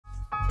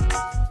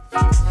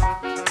Hi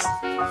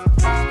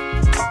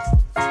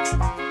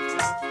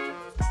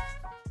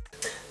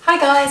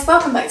guys,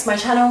 welcome back to my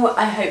channel.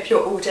 I hope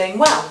you're all doing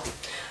well.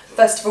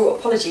 First of all,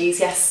 apologies,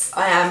 yes,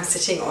 I am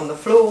sitting on the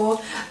floor.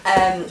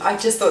 I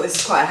just thought this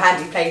was quite a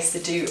handy place to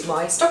do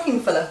my stocking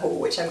filler haul,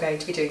 which I'm going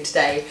to be doing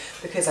today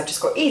because I've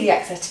just got easy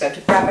access to be able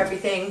to grab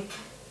everything.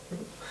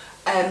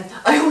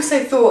 I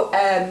also thought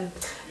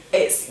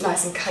it's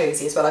nice and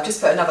cosy as well. I've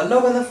just put another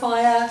log on the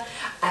fire.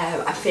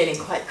 I'm feeling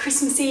quite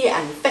Christmassy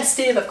and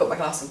festive. I've got my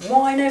glass of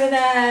wine over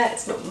there.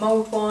 It's not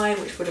mulled wine,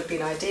 which would have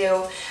been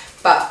ideal.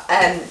 But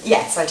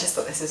yeah, so I just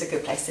thought this was a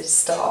good place to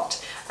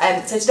start.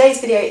 So today's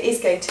video is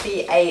going to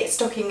be a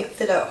stocking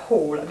filler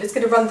haul. I'm just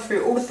going to run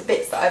through all of the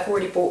bits that I've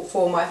already bought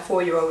for my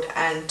 4-year-old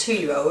and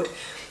 2-year-old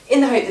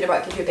in the hope that it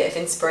might give you a bit of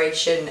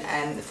inspiration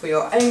for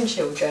your own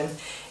children.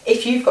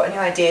 If you've got any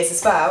ideas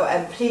as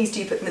well, please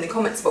do put them in the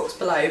comments box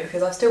below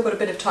because I've still got a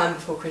bit of time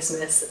before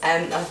Christmas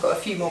and I've got a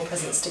few more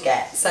presents to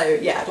get. So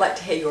yeah, I'd like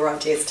to hear your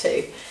ideas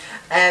too.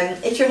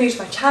 If you're new to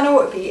my channel,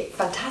 it would be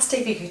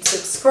fantastic if you could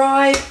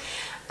subscribe.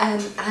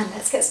 And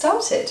let's get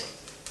started.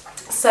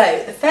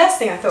 So the first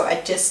thing I thought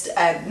I'd just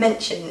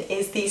mention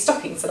is the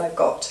stockings that I've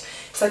got.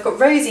 So I've got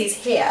Rosie's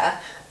here,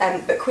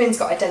 but Quinn's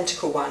got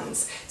identical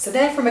ones. So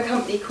they're from a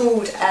company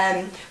called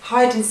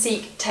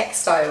Seek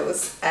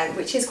Textiles,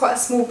 which is quite a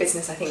small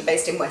business, I think,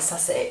 based in West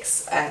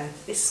Sussex.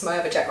 This is my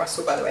other Jack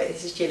Russell, by the way.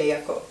 This is Jilly.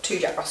 I've got 2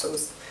 Jack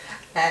Russells,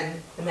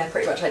 and they're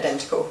pretty much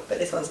identical, but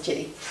this one's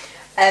Jilly.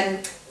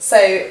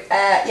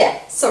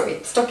 Yeah,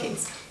 sorry,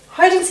 stockings.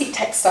 Seek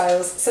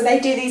Textiles, so they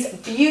do these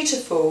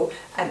beautiful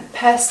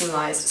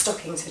personalised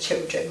stockings for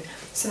children.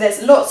 So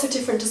there's lots of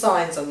different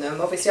designs on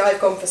them. Obviously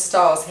I've gone for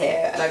stars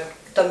here and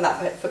I've done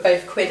that for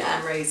both Quinn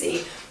and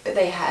Rosie, but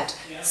they had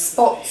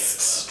spots,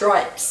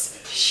 stripes,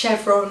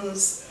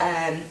 chevrons,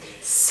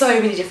 so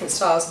many different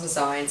styles and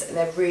designs, and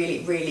they're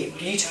really, really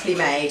beautifully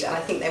made, and I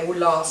think they will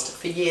last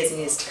for years and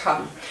years to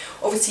come.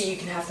 Obviously you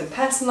can have them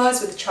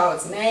personalised with a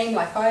child's name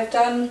like I've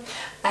done,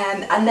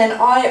 and then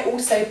I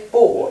also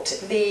bought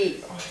the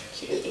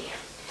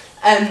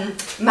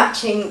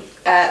matching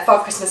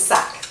Father Christmas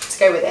sack to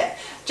go with it,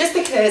 just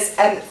because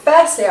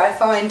firstly I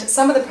find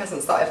some of the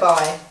presents that I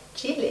buy,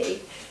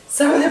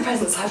 some of the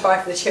presents I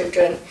buy for the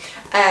children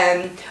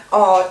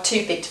are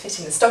too big to fit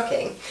in the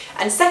stocking,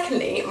 and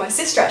secondly my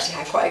sister actually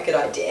had quite a good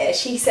idea.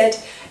 She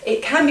said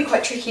it can be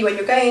quite tricky when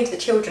you're going into the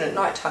children at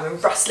night time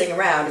and rustling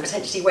around and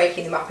potentially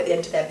waking them up at the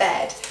end of their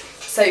bed.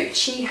 So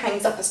she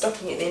hangs up a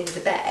stocking at the end of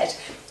the bed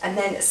and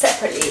then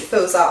separately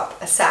fills up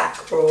a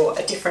sack or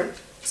a different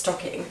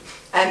stocking,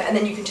 and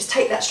then you can just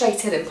take that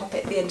straight in and pop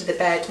it at the end of the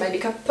bed, maybe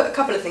put a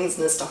couple of things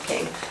in the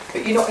stocking,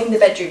 but you're not in the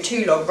bedroom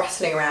too long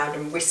rustling around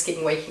and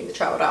risking waking the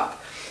child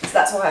up. So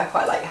that's why I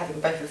quite like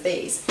having both of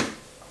these.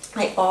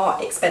 They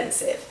are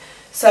expensive,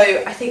 so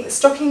I think the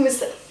stocking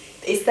is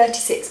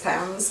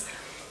 £36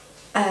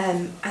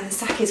 and the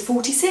sack is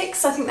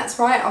 £46. I think that's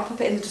right. I'll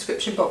pop it in the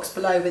description box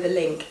below with a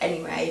link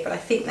anyway, but I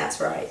think that's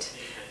right.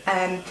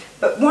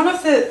 But one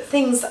of the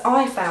things that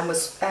I found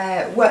was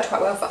worked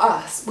quite well for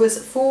us was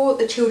for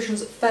the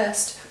children's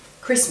first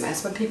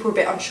Christmas, when people are a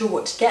bit unsure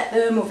what to get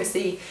them.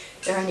 Obviously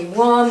they're only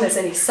one, there's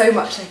only so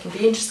much they can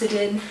be interested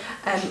in.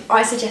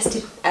 I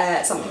suggested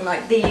something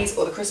like these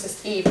or the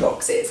Christmas Eve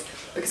boxes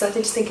because I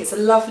just think it's a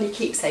lovely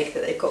keepsake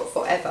that they've got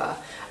forever.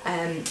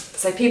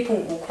 So people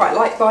will quite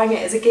like buying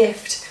it as a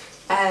gift.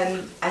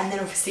 And then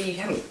obviously you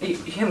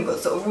haven't got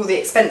sort of all the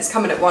expense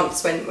coming at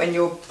once when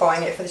you're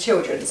buying it for the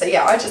children. So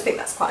yeah, I just think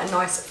that's quite a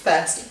nice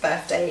first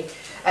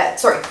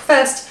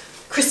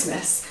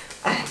Christmas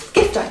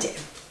gift idea.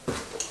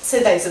 So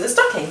those are the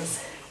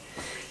stockings.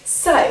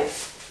 So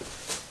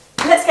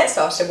let's get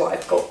started on what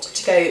I've got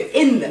to go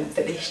in them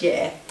for this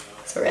year.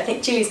 Sorry, I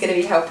think Julie's going to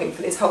be helping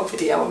for this whole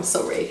video. I'm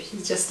sorry. She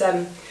just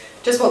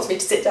wants me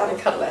to sit down and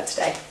cuddle her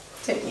today,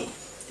 don't you?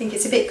 I think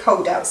it's a bit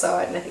cold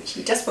outside and I think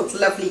she just wants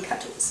lovely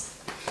cuddles.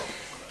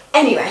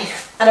 Anyway,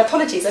 and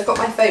apologies, I've got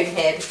my phone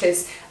here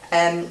because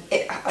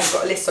I've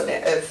got a list on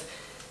it of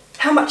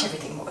how much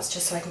everything was,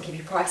 just so I can give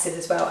you prices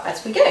as well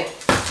as we go.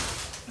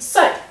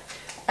 So,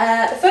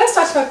 the first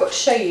item I've got to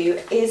show you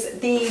is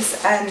these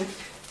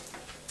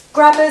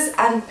grabbers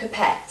and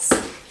pipettes,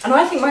 and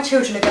I think my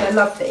children are going to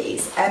love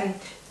these.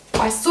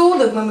 I saw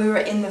them when we were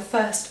in the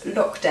first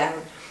lockdown,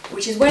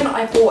 which is when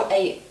I bought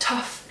a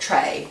Tuff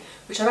Tray,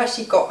 which I've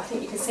actually got. I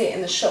think you can see it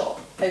in the shop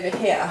over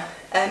here.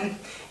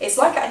 It's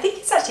like, I think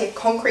it's actually a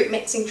concrete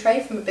mixing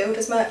tray from a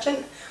builder's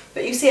merchant,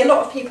 but you see a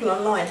lot of people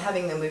online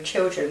having them with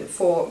children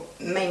for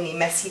mainly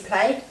messy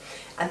play,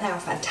 and they are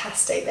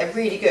fantastic. They're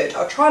really good.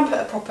 I'll try and put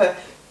a proper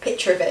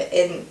picture of it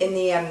in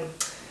the I'll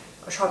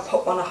try and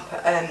pop one up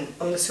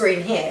on the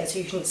screen here so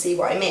you can see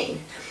what I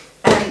mean.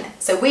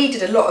 So we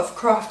did a lot of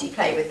crafty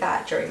play with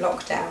that during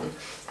lockdown,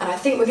 and I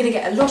think we're going to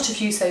get a lot of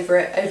use over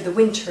it over the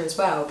winter as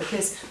well,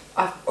 because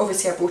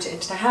obviously I've brought it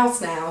into the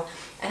house now,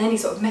 and any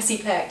sort of messy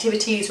play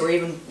activities or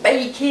even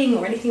baking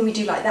or anything we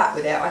do like that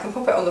with it, I can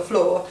pop it on the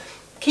floor,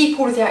 keep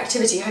all of the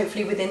activity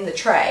hopefully within the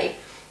tray,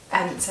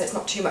 so it's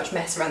not too much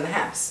mess around the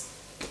house.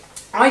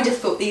 I just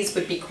thought these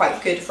would be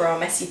quite good for our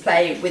messy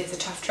play with the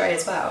Tuff Tray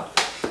as well.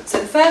 So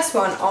the first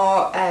one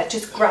are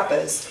just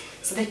grabbers.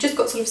 So they've just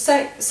got sort of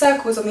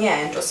circles on the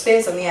end, or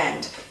spheres on the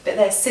end, but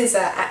they're scissor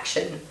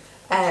action.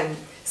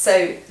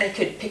 So they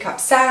could pick up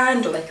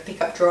sand, or they could pick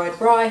up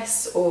dried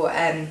rice, or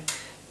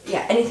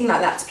yeah, anything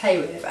like that to play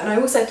with. And I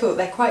also thought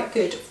they're quite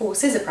good for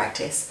scissor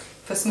practice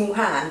for small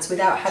hands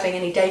without having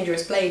any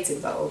dangerous blades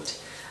involved.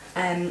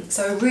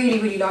 So I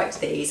really liked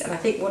these, and I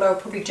think what I'll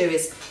probably do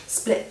is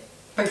split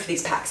both of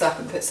these packs up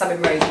and put some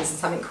in Rosie's and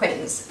some in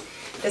Quinn's.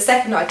 The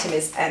second item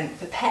is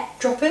pipette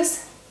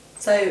droppers.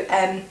 So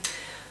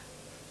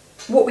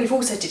what we've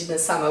also did in the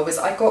summer was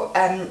I got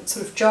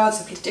sort of jars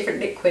of different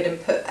liquid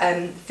and put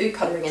food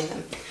colouring in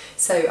them.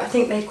 So I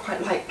think they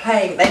quite like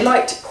playing, they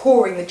liked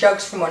pouring the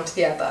jugs from one to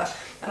the other,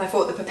 and I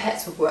thought the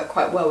pipettes would work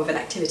quite well with an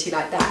activity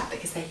like that,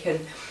 because they can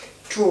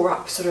draw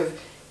up sort of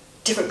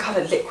different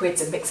coloured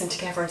liquids and mix them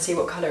together and see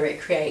what colour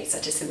it creates. I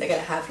just think they're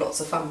going to have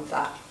lots of fun with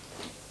that.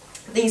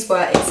 These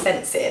were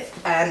expensive,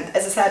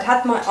 as I said, I'd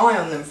had my eye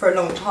on them for a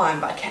long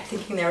time, but I kept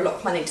thinking they were a lot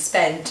of money to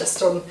spend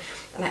just on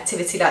an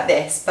activity like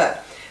this.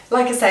 But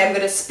like I say, I'm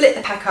going to split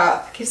the pack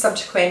up, give some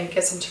to Quinn,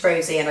 give some to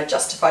Rosie, and I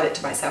justified it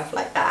to myself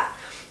like that.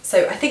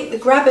 So I think the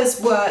grabbers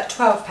were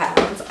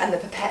 £12 and the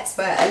pipettes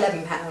were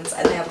 £11,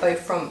 and they are both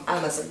from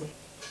Amazon.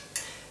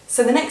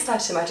 So the next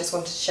item I just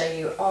wanted to show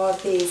you are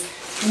these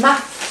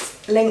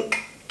Mathlink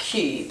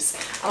Cubes.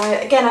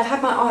 Again, I've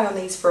had my eye on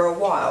these for a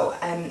while.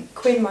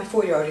 Quinn, my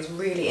 4-year-old, is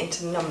really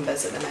into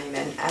numbers at the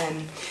moment,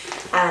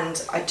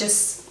 and I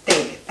just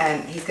think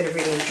he's going to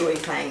really enjoy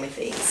playing with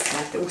these, and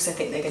I also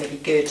think they're going to be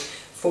good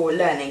for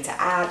learning to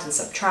add and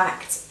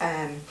subtract,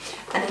 and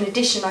in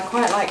addition I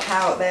quite like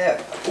how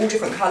they're all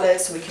different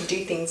colours, so we can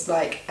do things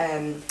like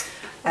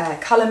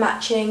colour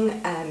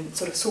matching,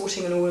 sort of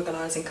sorting and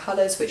organising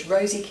colours, which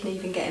Rosie can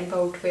even get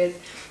involved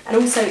with. And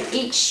also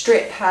each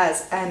strip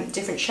has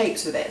different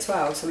shapes with it as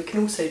well, so we can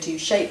also do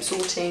shape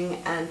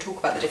sorting and talk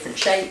about the different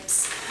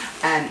shapes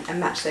and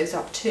match those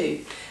up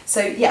too.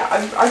 So yeah,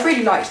 I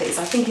really like these.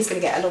 I think he's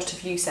going to get a lot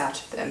of use out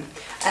of them.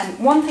 And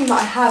one thing that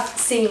I have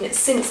seen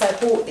since I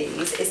bought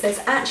these is there's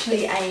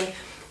actually a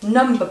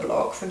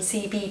Numberblock from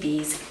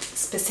CBeebies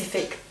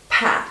specific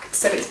pack.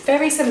 So it's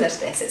very similar to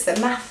this. It's the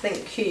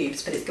Mathlink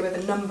Cubes, but it's with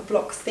a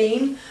Numberblocks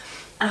theme.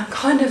 And I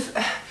kind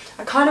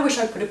of wish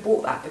I could have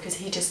bought that, because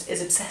he just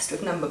is obsessed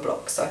with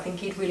Numberblocks, so I think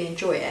he'd really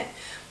enjoy it.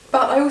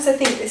 But I also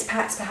think this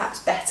pack's perhaps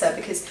better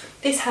because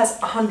this has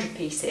 100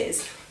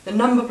 pieces. The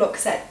Numberblock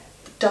set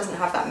doesn't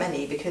have that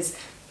many because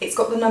it's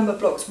got the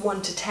Numberblocks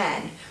 1 to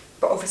 10,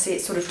 but obviously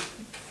it's sort of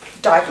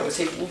diagonal,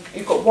 so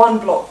you've got one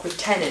block with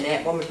 10 in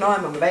it, one with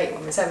 9, one with 8,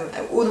 one with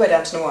 7, all the way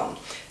down to 1.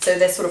 So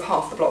there's sort of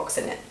half the blocks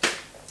in it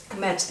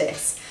compared to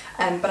this.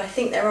 But I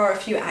think there are a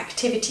few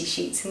activity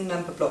sheets in the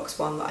Numberblocks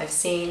one that I've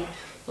seen,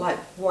 like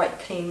white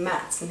clean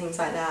mats and things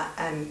like that,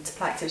 to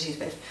play activities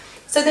with.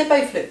 So they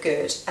both look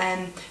good.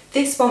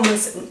 This one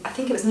was, I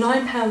think it was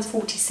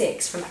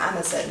 £9.46 from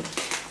Amazon.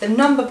 The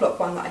Numberblock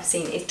one that I've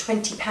seen is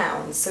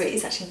 £20, so it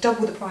is actually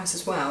double the price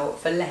as well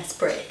for less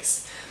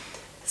bricks.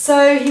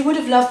 So he would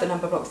have loved the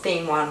Numberblock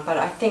theme one, but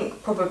I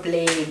think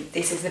probably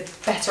this is the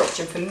better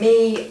option for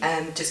me,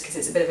 just because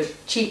it's a bit of a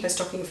cheaper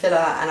stocking filler,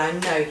 and I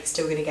know he's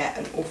still going to get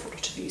an awful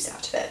lot of use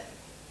out of it.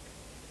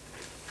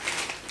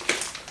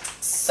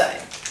 So,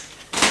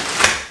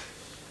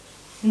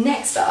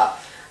 next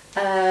up,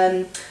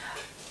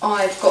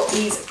 I've got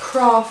these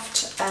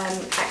craft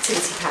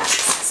activity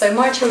packs. So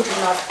my children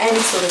love any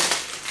sort of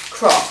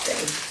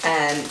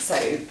crafting,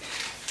 so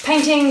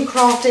painting,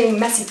 crafting,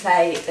 messy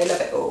play, they love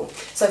it all.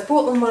 So I've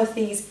bought them one of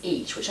these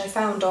each, which I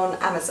found on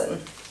Amazon,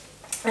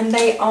 and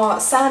they are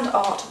sand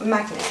art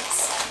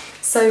magnets.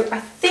 So I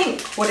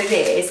think what it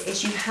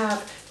is you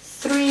have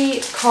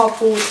 3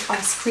 cardboard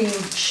ice cream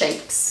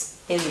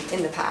shapes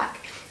in the pack,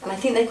 and I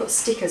think they've got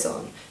stickers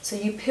on. So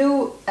you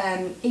peel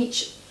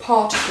each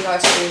part of the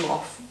ice cream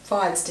off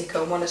via the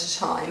sticker one at a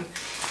time,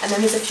 and then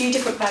there's a few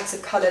different bags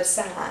of coloured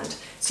sand.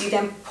 So you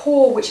then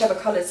pour whichever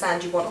coloured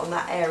sand you want on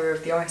that area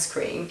of the ice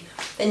cream,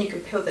 then you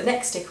can peel the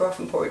next sticker off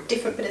and pour a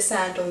different bit of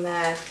sand on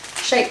there,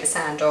 shake the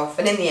sand off,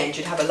 and in the end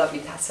you'd have a lovely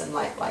pattern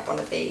like one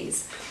of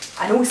these.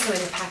 And also in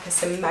the pack are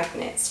some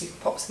magnets. You can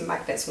pop some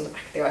magnets on the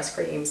back of the ice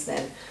creams and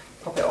then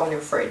pop it on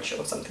your fridge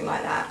or something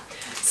like that.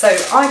 So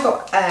I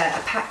got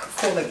a pack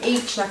for them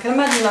each, and I can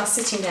imagine us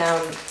sitting down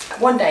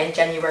one day in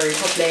January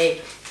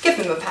probably, give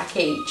them a pack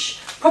each,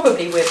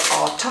 probably with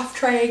our Tuff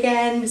Tray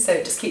again, so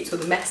it just keeps all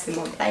the mess in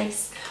one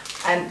place.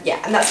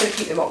 Yeah, and that's going to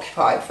keep them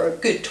occupied for a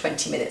good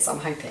 20 minutes, I'm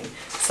hoping.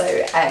 So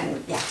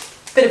yeah,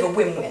 bit of a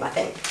win-win, I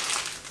think.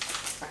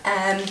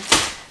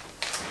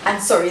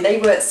 And sorry, they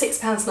were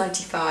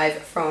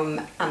 £6.95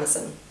 from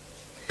Amazon.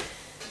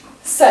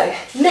 So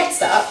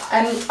next up,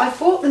 I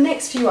bought the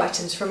next few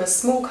items from a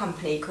small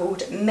company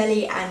called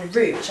Meli and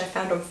Roo, which I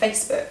found on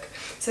Facebook.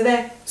 So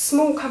they're a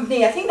small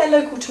company, I think they're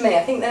local to me,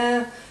 I think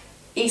they're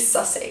East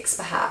Sussex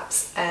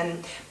perhaps,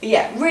 but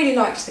yeah, really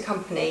liked the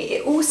company.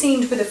 It all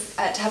seemed to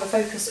have a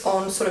focus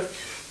on sort of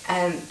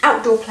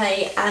outdoor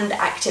play and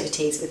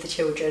activities with the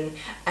children,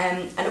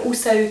 and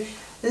also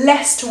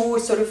less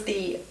towards sort of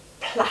the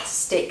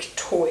plastic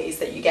toys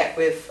that you get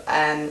with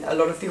a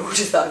lot of the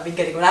orders that I've been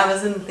getting on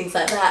Amazon and things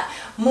like that,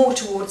 more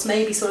towards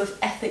maybe sort of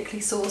ethically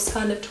sourced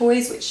kind of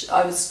toys, which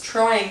I was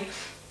trying,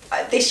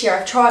 this year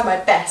I've tried my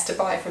best to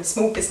buy from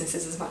small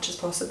businesses as much as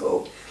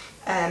possible,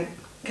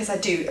 because I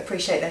do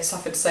appreciate they've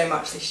suffered so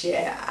much this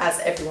year, as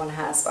everyone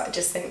has, but I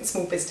just think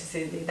small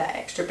businesses need that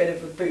extra bit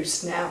of a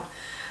boost now.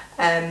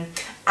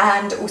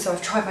 And also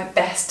I've tried my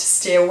best to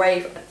steer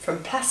away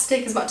from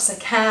plastic as much as I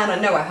can. I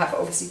know I have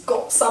obviously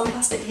got some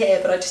plastic here,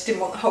 but I just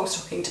didn't want the whole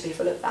stocking to be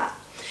full of that.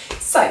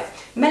 So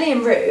Meli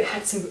and Roo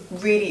had some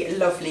really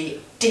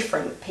lovely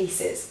different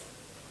pieces.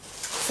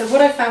 So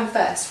what I found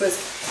first was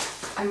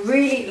I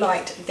really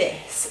liked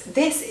this.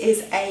 This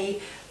is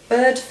a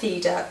bird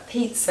feeder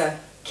pizza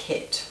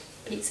kit,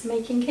 pizza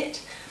making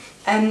kit.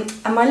 And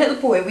my little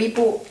boy, we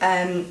bought,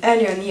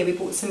 earlier in the year we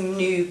bought some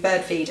new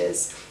bird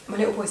feeders. My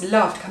little boy's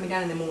loved coming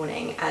down in the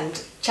morning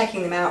and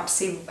checking them out to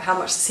see how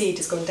much the seed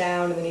has gone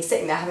down, and then he's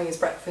sitting there having his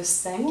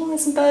breakfast saying, oh,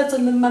 there's some birds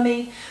on them,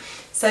 mummy.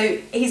 So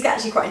he's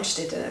actually quite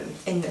interested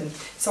in them.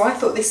 So I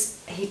thought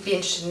he'd be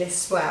interested in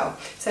this as well.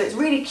 So it's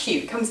really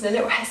cute, it comes in a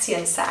little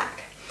Hessian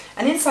sack.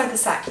 And inside the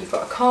sack you've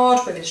got a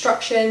card with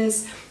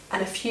instructions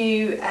and a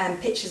few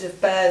pictures of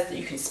birds that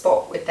you can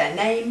spot with their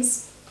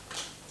names.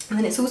 And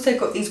then it's also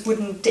got these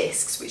wooden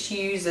discs which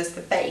you use as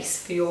the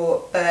base for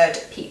your bird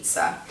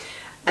pizza.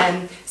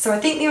 So I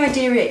think the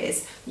idea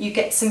is you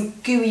get some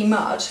gooey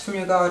mud from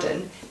your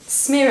garden,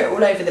 smear it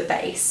all over the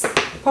base,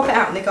 pop it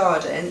out in the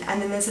garden,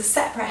 and then there's a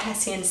separate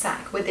Hessian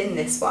sack within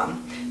this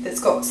one that's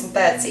got some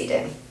birdseed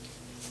in.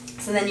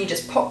 So then you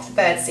just pop the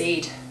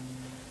birdseed,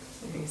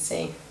 you can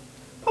see,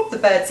 pop the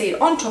birdseed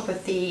on top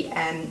of the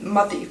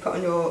mud that you've put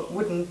on your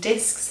wooden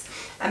discs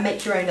and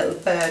make your own little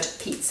bird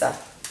pizza.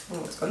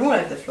 Oh, it's gone all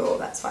over the floor,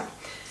 that's fine.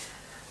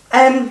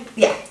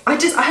 Yeah, I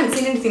hadn't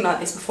seen anything like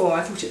this before.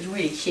 I thought it was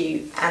really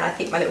cute and I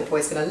think my little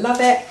boy's going to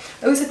love it.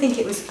 I also think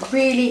it was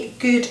really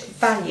good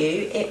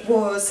value. It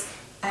was,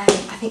 I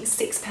think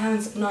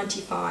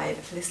 £6.95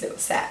 for this little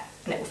set,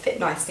 and it will fit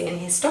nicely in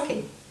his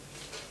stocking.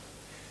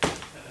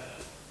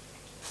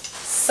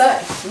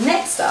 So,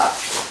 next up,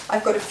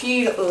 I've got a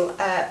few little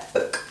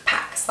book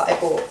packs that I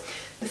bought.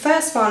 The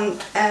first one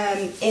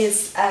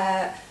is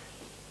a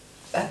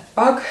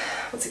bug,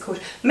 what's it called?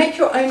 Make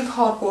your own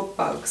cardboard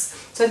bugs.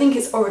 So I think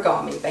it's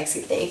origami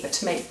basically, but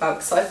to make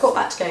bugs. So I've got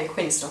that to go in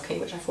Quinn stocking,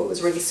 which I thought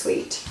was really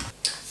sweet.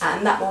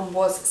 And that one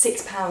was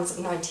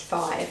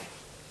 £6.95.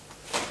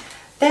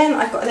 Then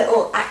I've got a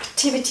little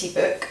activity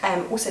book,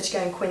 also to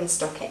go in Quinn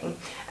stocking.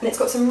 And it's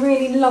got some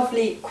really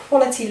lovely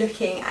quality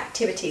looking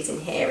activities in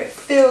here. It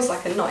feels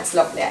like a nice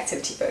lovely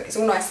activity book. It's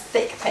all nice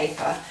thick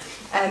paper.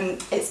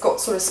 It's got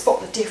sort of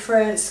spot the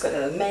difference, it's got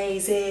little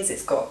mazes,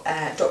 it's got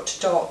dot to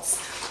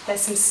dots.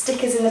 There's some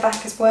stickers in the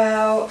back as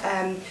well,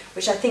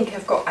 which I think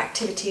have got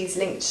activities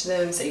linked to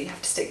them, so you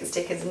have to stick the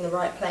stickers in the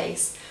right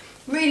place.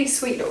 Really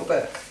sweet little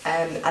book,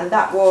 and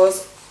that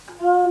was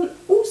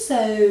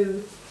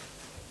also,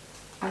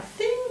 I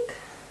think,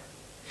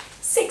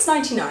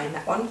 £6.99,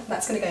 that one.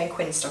 That's going to go in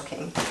Quinn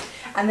stocking.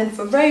 And then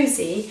for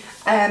Rosie,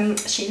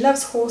 she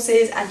loves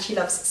horses and she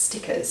loves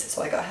stickers,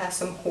 so I got her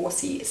some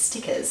horsey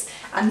stickers.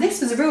 And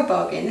this was a real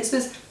bargain. This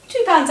was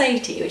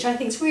 £2.80, which I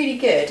think is really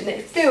good, and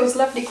it feels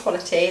lovely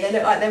quality. They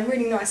look like they're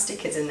really nice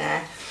stickers in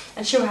there,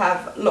 and she'll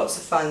have lots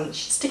of fun.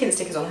 She's sticking the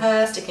stickers on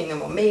her, sticking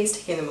them on me,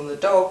 sticking them on the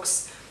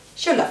dogs.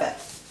 She'll love it.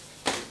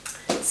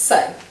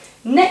 So,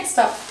 next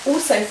up,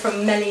 also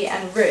from Meli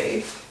and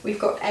Roo, we've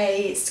got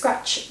a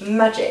Scratch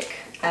Magic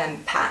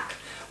pack,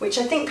 which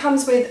I think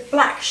comes with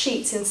black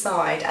sheets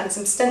inside and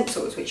some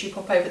stencils which you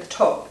pop over the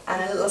top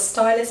and a little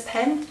stylus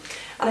pen.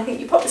 And I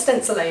think you pop the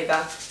stencil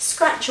over,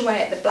 scratch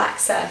away at the black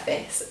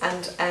surface,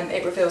 and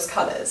it reveals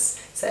colours,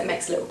 so it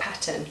makes a little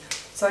pattern.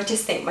 So I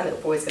just think my little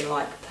boy's going to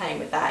like playing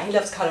with that. He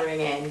loves colouring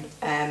in,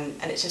 and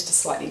it's just a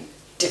slightly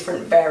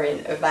different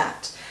variant of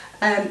that.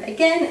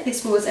 Again,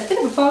 this was a bit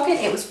of a bargain.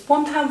 It was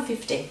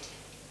 £1.50.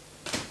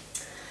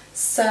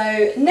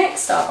 So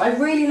next up, I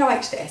really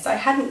liked this. I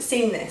hadn't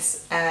seen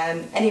this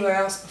anywhere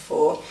else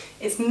before.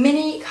 It's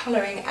Mini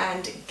Colouring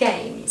and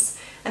Games,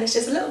 and it's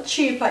just a little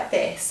tube like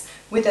this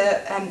with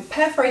a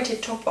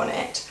perforated top on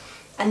it,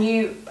 and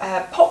you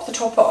pop the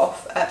top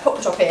off, pop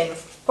the top in,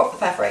 pop the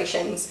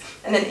perforations,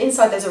 and then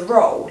inside there's a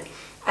roll,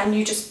 and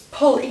you just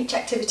pull each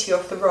activity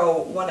off the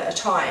roll one at a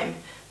time.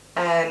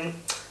 And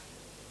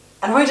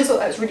I just thought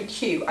that was really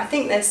cute. I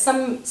think there's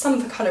some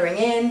for colouring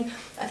in,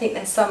 I think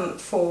there's some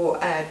for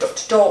dot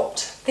to dot,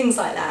 things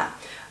like that.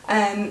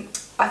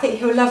 I think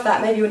he'll love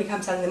that. Maybe when he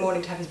comes down in the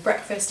morning to have his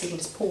breakfast, he can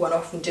just pull one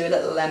off and do a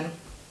little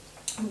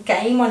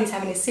game while he's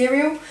having his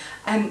cereal.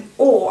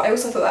 Or I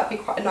also thought that'd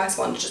be quite a nice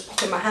one to just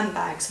pop in my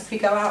handbag, so if we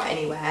go out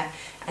anywhere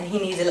and he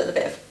needs a little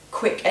bit of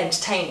quick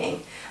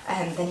entertaining,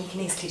 then he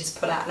can easily just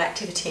pull out an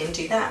activity and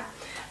do that.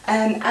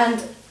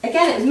 And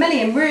again, it was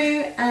Meli and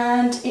Roo,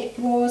 and it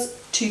was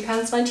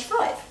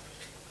 £2.95.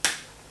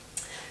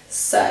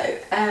 So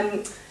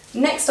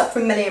next up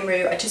from Meli and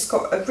Roo, I just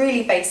got a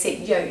really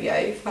basic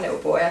yo-yo for my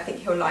little boy. I think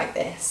he'll like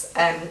this.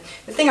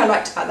 The thing I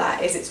liked about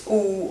that is it's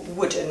all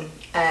wooden.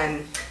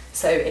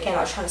 So again,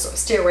 I was trying to sort of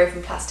steer away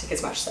from plastic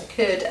as much as I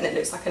could, and it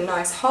looks like a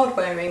nice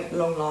hard-wearing,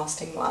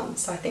 long-lasting one.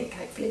 So I think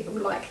hopefully he'll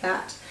like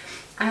that.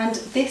 And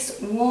this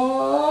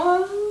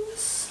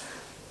was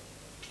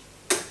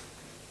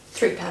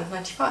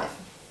 £3.95.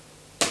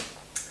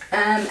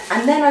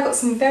 And then I got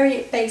some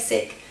very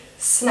basic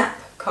snap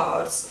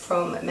cards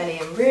from Meli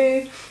and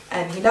Roo.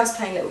 He loves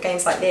playing little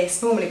games like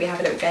this. Normally we have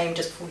a little game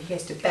just before he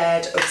goes to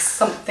bed of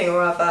something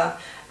or other.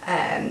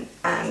 And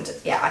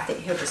yeah, I think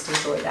he'll just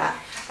enjoy that.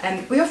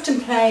 We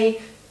often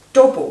play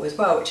Dobble as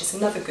well, which is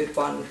another good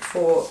one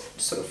for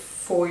sort of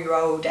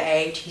 4-year-old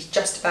age. He's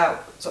just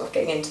about sort of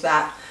getting into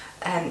that.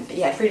 But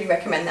yeah, I'd really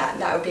recommend that.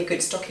 And that would be a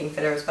good stocking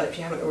filler as well if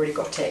you haven't already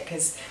got it,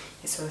 because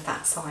it's sort of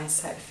that size,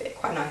 so it'll fit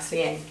quite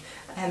nicely in.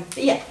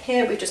 But yeah,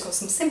 here we've just got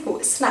some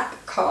simple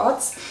snap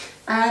cards,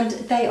 and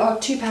they are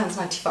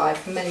 £2.95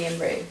 from Meli and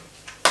Roo.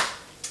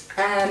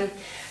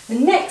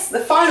 The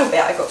final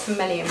bit I got from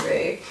Meli and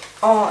Roo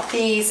are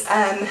these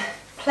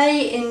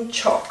play in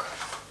chalk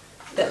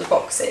little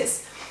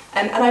boxes.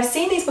 And I've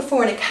seen these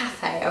before in a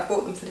cafe. I've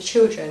bought them for the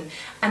children,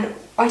 and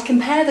I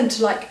compare them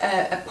to like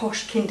a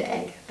posh Kinder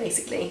Egg,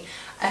 basically.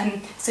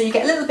 So you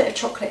get a little bit of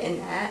chocolate in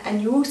there,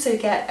 and you also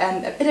get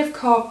a bit of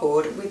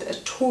cardboard with a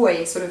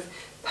toy sort of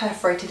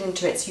perforated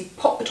into it. So you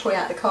pop the toy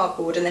out the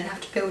cardboard and then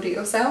have to build it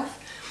yourself.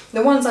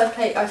 The ones I've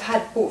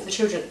had bought for the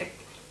children at a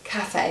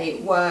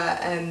cafe were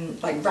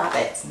like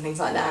rabbits and things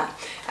like that,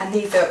 and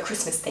these are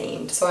Christmas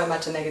themed. So I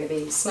imagine they're going to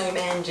be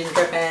snowmen,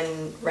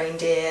 gingerbread,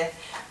 reindeer.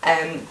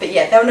 But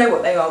yeah, they'll know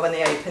what they are when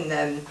they open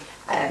them,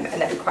 and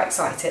they'll be quite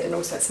excited, and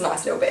also it's a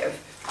nice little bit of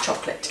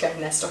chocolate to go in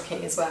their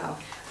stocking as well.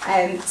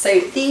 So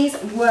these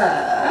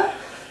were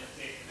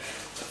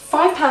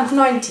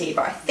 £5.90,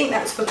 but I think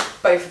that was for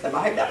both of them.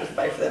 I hope that was for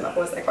both of them,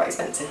 otherwise they're quite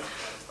expensive.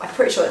 I'm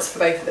pretty sure that's for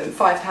both of them,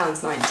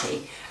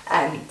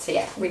 £5.90. So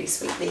yeah, really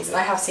sweet these, and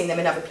I have seen them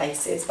in other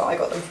places, but I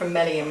got them from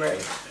Meli and Roo.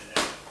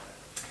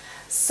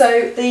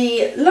 So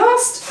the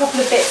last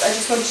couple of bits I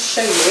just wanted to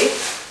show you,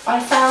 I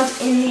found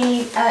in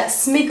the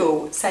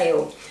Smiggle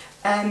sale.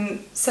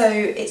 So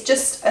it's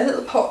just a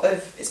little pot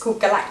of, it's called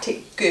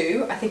Galactic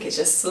Goo. I think it's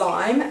just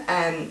slime,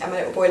 and my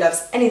little boy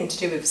loves anything to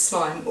do with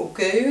slime or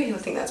goo. He'll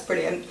think that's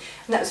brilliant.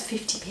 And that was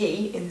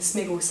 50p in the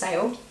Smiggle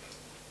sale.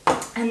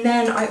 And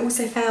then I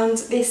also found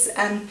this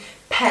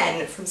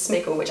pen from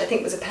Smiggle, which I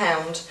think was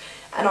 £1,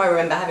 and I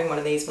remember having one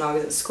of these when I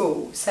was at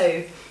school.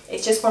 So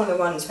it's just one of the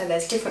ones where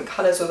there's different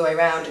colours all the way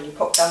around, and you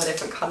pop down a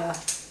different colour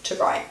to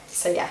write.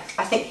 So yeah,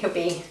 I think he'll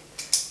be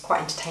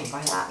quite entertained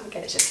by that.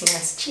 Again, it's just a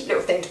nice cheap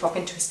little thing to pop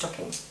into his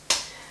stocking.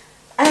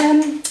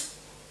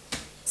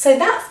 So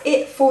that's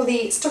it for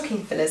the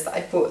stocking fillers that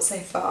I've bought so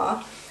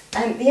far. The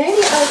only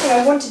other thing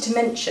I wanted to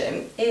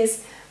mention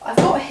is I've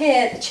got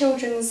here the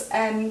children's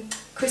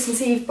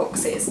Christmas Eve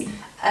boxes,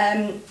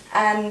 and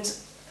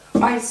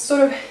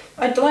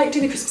I'd like to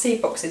do the Christmas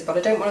Eve boxes, but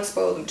I don't want to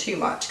spoil them too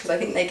much because I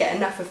think they get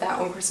enough of that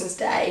on Christmas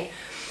Day.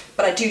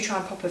 But I do try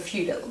and pop a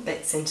few little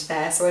bits into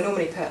there, so I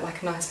normally put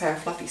like a nice pair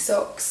of fluffy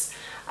socks,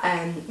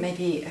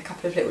 maybe a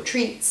couple of little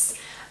treats,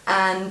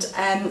 and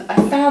I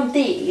found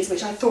these,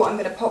 which I thought I'm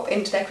going to pop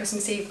into their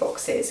Christmas Eve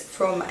boxes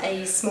from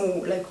a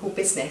small local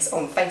business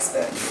on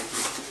Facebook.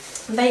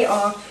 They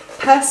are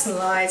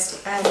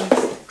Personalised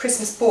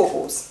Christmas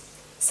Baubles.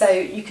 So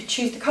you could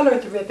choose the colour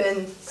of the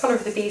ribbon, colour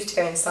of the beads to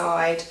go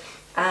inside,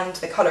 and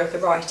the colour of the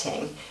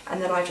writing, and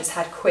then I just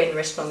had Quinn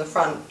written on the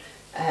front,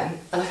 and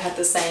I've had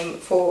the same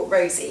for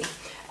Rosie.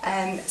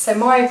 So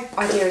my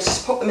idea is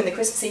just pop them in the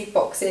Christmas Eve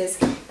boxes,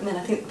 and then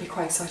I think they'll be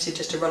quite excited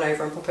just to run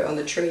over and pop it on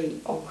the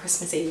tree on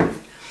Christmas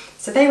Eve.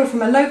 So they were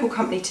from a local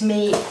company to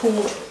me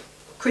called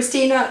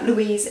Christina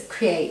Louise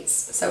Creates,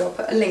 so I'll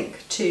put a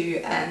link to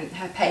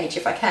her page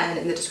if I can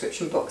in the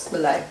description box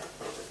below.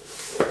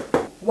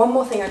 One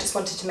more thing I just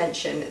wanted to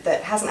mention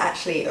that hasn't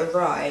actually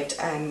arrived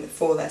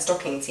for their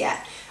stockings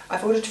yet.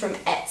 I've ordered from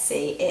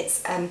Etsy.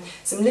 It's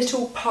some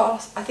little,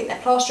 I think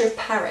they're plaster of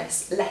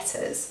Paris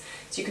letters.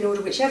 So you can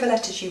order whichever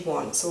letters you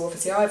want. So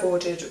obviously I've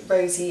ordered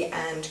Rosie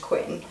and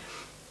Quinn.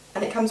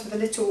 And it comes with a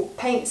little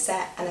paint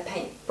set and a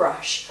paint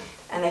brush,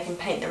 and they can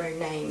paint their own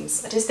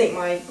names. I just think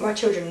my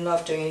children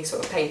love doing any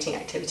sort of painting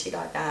activity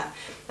like that,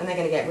 and they're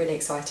going to get really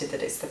excited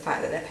that it's the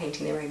fact that they're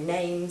painting their own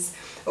names.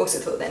 I also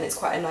thought then it's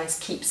quite a nice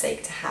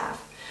keepsake to have.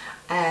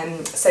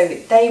 So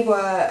they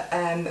were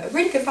a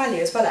really good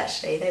value as well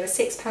actually. They were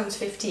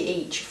 £6.50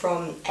 each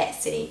from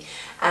Etsy,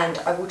 and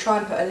I will try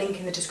and put a link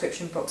in the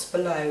description box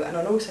below, and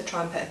I'll also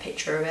try and put a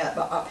picture of it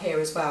up here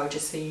as well,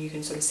 just so you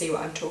can sort of see what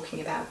I'm talking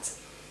about.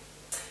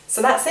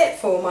 So that's it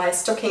for my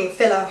stocking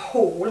filler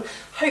haul.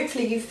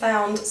 Hopefully you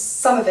found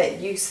some of it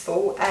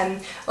useful.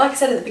 Like I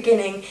said at the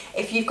beginning,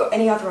 if you've got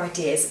any other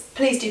ideas,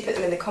 please do put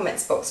them in the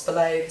comments box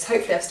below, because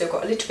hopefully I've still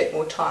got a little bit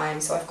more time,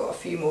 so I've got a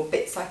few more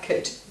bits I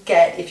could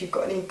get. If you've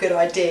got any good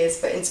ideas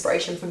for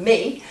inspiration from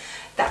me,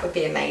 that would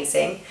be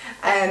amazing.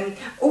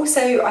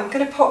 Also, I'm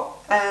going to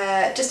pop,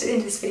 just at the end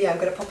of this video, I'm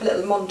going to pop a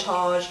little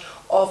montage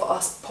of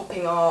us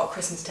popping our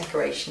Christmas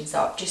decorations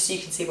up, just so you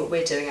can see what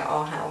we're doing at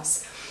our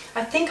house.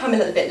 I think I'm a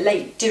little bit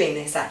late doing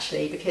this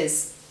actually,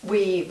 because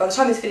by the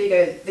time this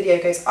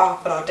video goes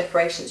up and our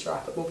decorations are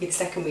up, it will be the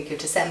second week of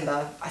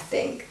December, I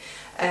think.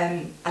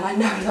 And I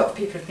know a lot of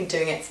people have been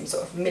doing it from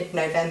sort of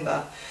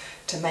mid-November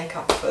to make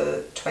up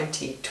for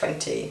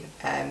 2020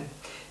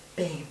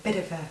 being a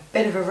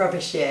bit of a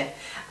rubbish year.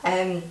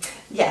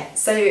 Yeah,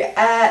 so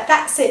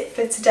that's it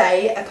for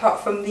today,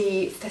 apart from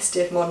the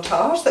festive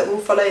montage that will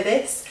follow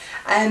this.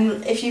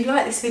 If you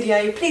like this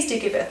video, please do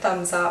give it a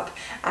thumbs up,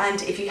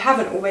 and if you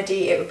haven't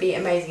already, it would be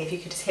amazing if you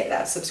could just hit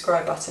that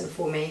subscribe button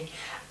for me.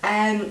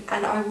 And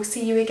I will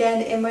see you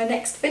again in my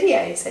next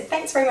video. So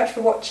thanks very much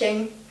for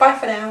watching. Bye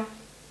for now.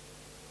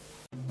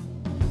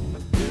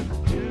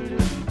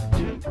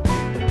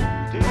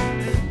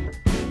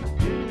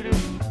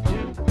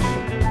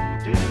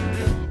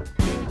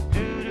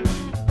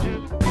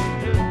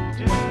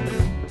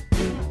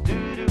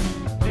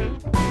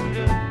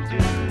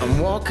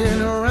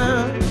 Walking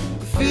around,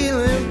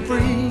 feeling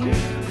free,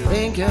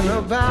 thinking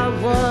about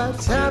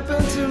what's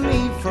happened to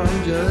me from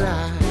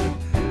July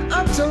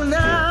up till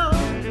now.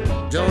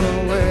 Don't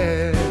know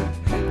where,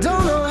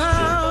 don't know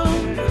how.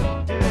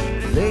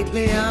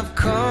 Lately I've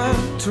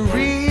come to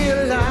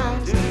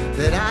realize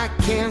that I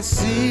can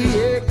see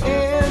it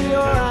in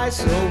your eyes,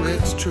 so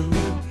it's true.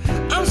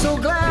 I'm so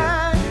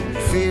glad you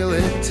feel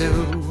it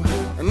too.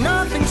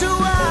 Nothing to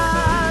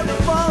hide,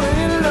 but falling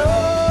in love.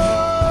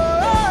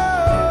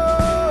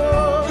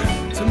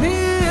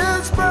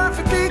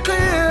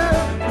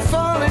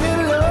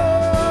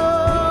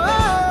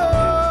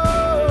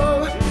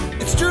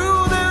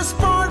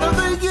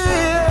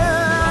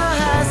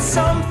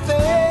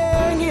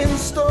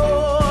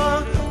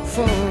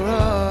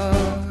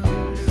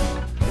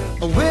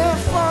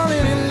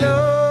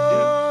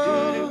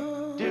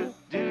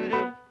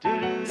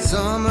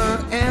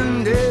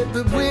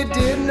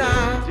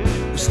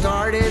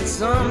 Started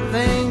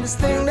something, this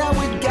thing that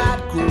we got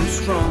grew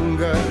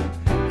stronger.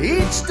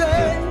 Each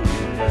day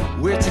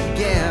we're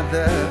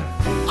together,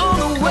 all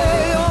the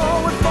way,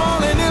 oh, we're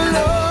falling in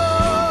love.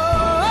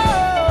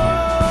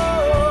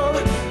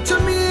 To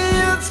me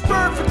it's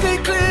perfectly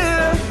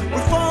clear,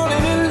 we're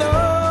falling in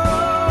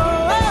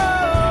love.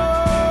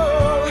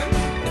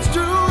 It's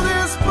true,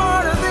 this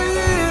part of the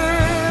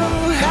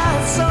year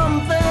has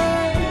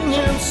something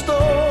in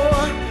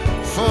store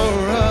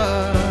for us.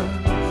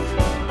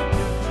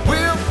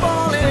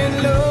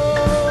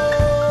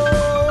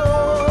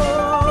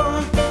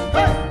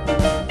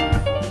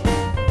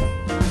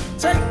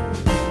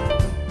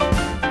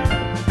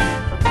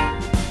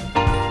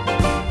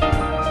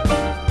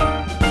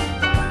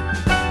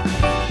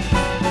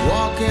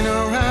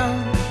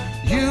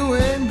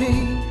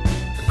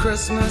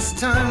 Christmas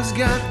time's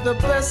got the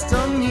best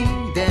of me,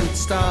 then it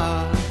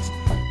starts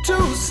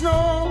to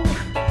snow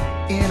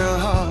in our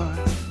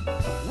hearts.